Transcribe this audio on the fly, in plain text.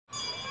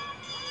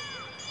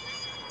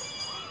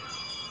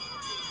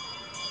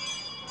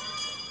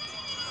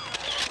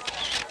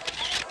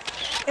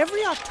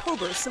Every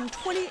October, some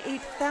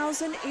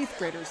 28,000 eighth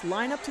graders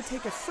line up to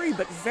take a free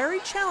but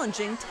very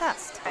challenging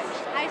test.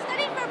 I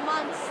studied for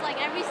months,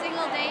 every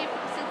single day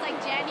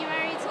since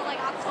January till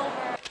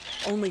October.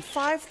 Only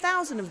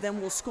 5,000 of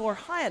them will score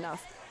high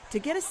enough to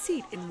get a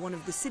seat in one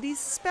of the city's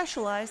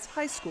specialized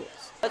high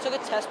schools. I took a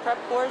test prep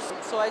course,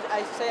 so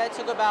I say I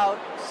took about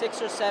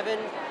 6 or 7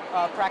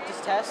 practice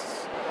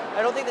tests.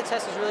 I don't think the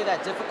test is really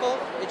that difficult.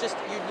 You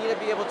need to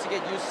be able to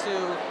get used to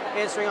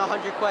answering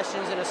 100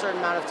 questions in a certain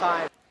amount of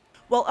time.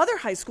 While other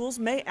high schools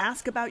may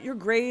ask about your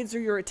grades or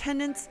your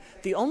attendance,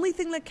 the only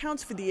thing that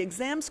counts for the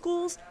exam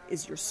schools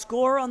is your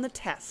score on the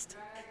test.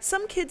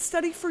 Some kids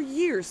study for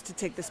years to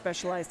take the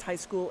specialized high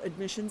school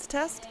admissions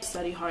test.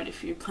 Study hard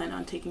if you plan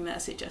on taking the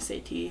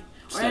SSHAT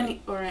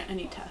or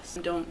any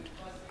test. Don't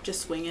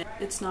just swing it.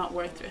 It's not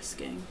worth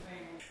risking.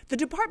 The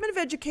Department of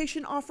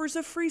Education offers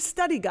a free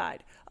study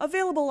guide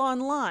available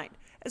online,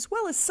 as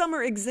well as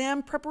summer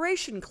exam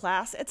preparation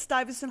class at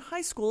Stuyvesant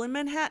High School in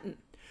Manhattan.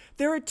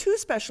 There are 2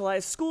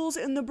 specialized schools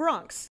in the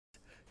Bronx,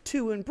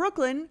 2 in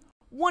Brooklyn,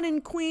 1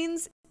 in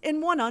Queens,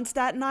 and 1 on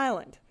Staten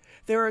Island.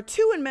 There are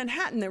 2 in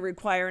Manhattan that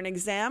require an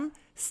exam,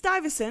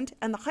 Stuyvesant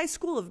and the High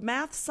School of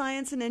Math,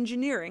 Science, and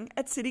Engineering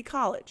at City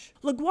College.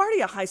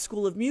 LaGuardia High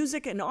School of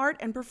Music and Art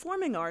and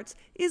Performing Arts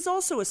is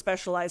also a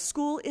specialized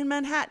school in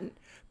Manhattan,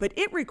 but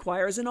it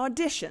requires an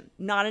audition,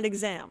 not an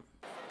exam.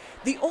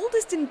 The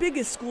oldest and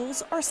biggest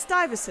schools are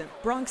Stuyvesant,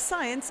 Bronx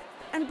Science,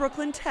 and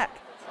Brooklyn Tech.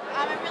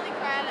 I'm really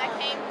glad I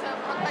came to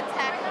Brooklyn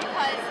Tech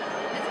because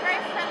it's a very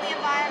friendly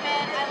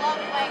environment. I love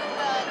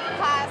the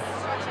class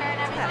structure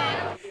and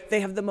everything. They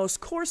have the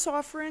most course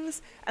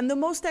offerings and the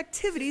most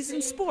activities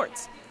in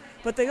sports,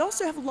 but they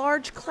also have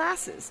large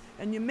classes,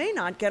 and you may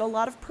not get a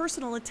lot of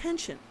personal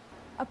attention.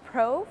 A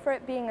pro for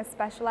it being a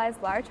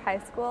specialized large high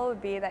school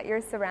would be that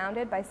you're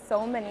surrounded by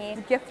so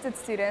many gifted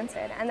students,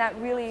 and that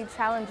really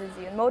challenges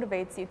you and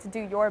motivates you to do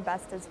your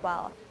best as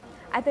well.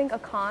 I think a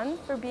con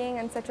for being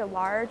in such a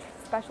large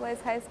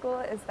specialized high school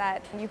is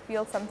that you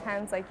feel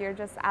sometimes like you're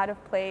just out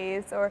of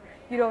place or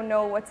you don't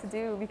know what to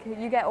do because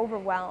you get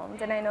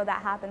overwhelmed, and I know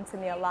that happened to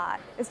me a lot.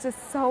 It's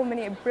just so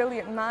many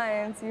brilliant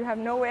minds. You have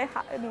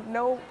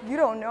you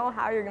don't know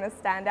how you're going to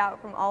stand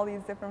out from all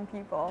these different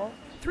people.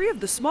 3 of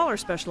the smaller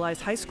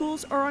specialized high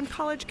schools are on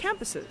college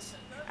campuses.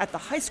 At the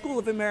High School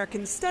of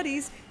American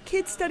Studies,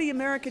 kids study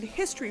American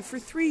history for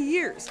 3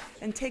 years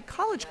and take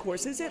college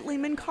courses at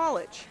Lehman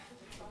College.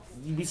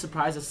 You'd be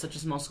surprised at such a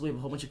small school. We have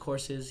a whole bunch of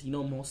courses. You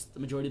know the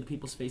majority of the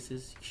people's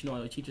faces. You should know all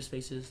your teachers'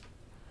 faces.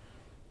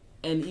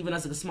 And even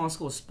as a small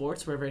school of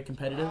sports, we're very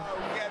competitive.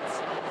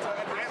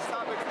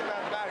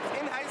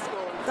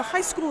 The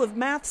High School of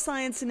Math,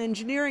 Science, and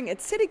Engineering at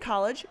City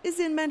College is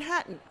in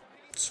Manhattan.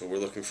 So we're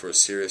looking for a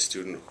serious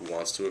student who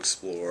wants to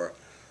explore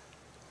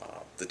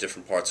the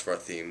different parts of our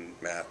theme,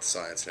 math,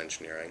 science, and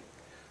engineering.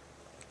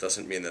 It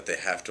doesn't mean that they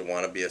have to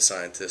want to be a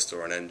scientist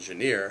or an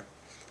engineer,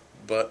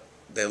 but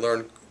they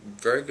learn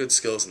very good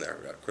skills in there,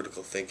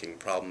 critical thinking,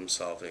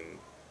 problem-solving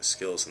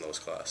skills in those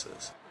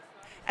classes.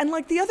 And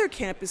like the other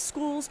campus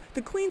schools,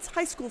 the Queens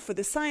High School for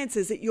the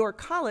Sciences at York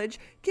College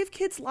give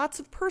kids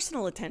lots of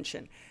personal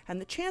attention and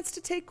the chance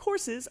to take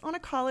courses on a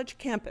college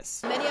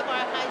campus. Many of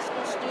our high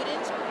school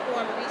students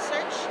perform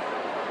research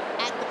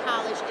at the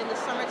college in the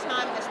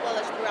summertime as well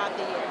as throughout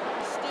the year.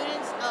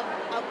 Students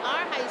of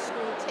our high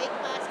school take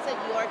classes at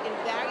York in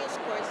various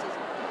courses: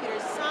 computer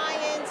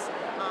science,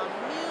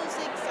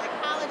 music,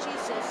 psychology,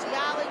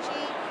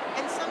 sociology,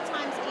 and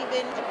sometimes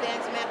even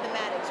advanced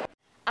mathematics.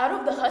 Out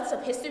of the huts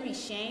of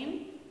history's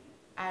shame,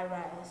 I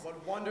rise.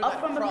 Up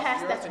from a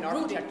past that's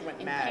rooted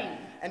in pain.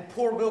 And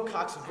poor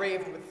Wilcox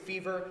raved with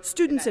fever.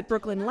 Students at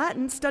Brooklyn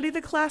Latin study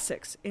the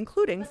classics,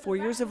 including 4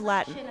 years of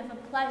Latin. Of a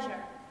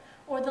pleasure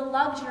or the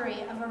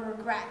luxury of a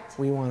regret.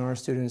 We want our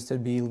students to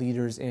be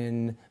leaders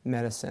in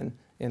medicine,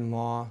 in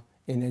law,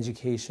 in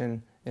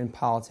education, in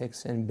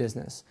politics, and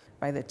business.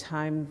 By the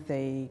time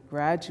they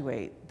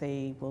graduate,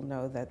 they will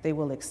know that they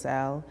will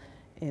excel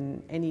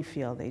in any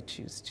field they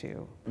choose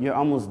to. You're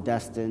almost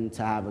destined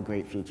to have a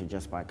great future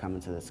just by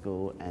coming to the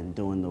school and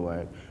doing the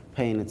work,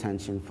 paying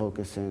attention,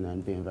 focusing,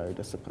 and being very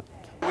disciplined.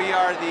 We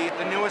are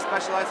the newest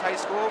specialized high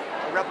school,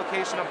 a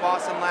replication of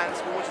Boston Latin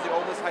School, which is the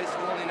oldest high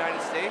school in the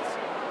United States.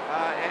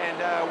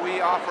 We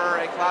offer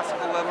a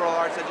classical liberal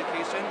arts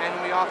education,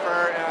 and we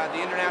offer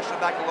the International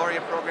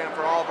Baccalaureate program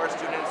for all of our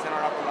students in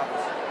our upper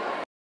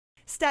levels.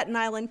 Staten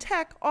Island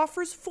Tech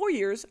offers 4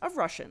 years of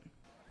Russian.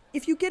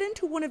 If you get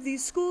into one of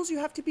these schools, you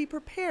have to be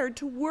prepared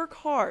to work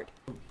hard.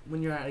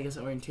 When you're at,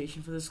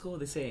 orientation for the school,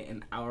 they say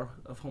an hour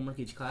of homework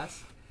each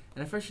class.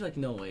 And at first you're like,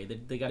 no way,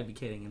 they gotta be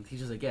kidding. And the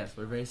teacher's like, yes,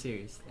 we're very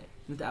serious.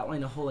 You have to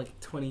outline a whole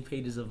 20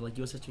 pages of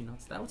US history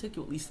notes. That will take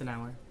you at least an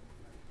hour.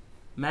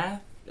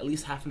 Math, at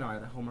least half an hour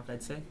of homework,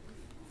 I'd say.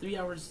 3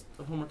 hours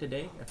of homework a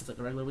day, if it's a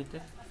regular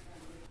weekday.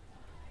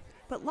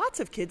 But lots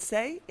of kids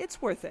say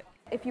it's worth it.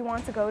 If you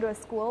want to go to a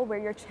school where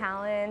you're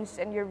challenged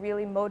and you're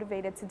really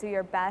motivated to do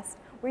your best,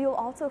 where you'll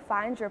also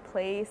find your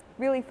place,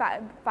 really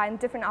find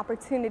different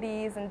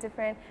opportunities and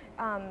different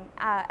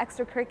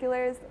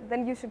extracurriculars,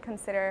 then you should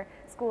consider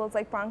schools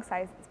like Bronx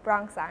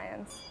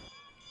Science.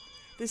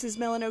 This is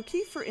Melanie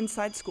O'Keefe for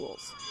Inside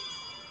Schools.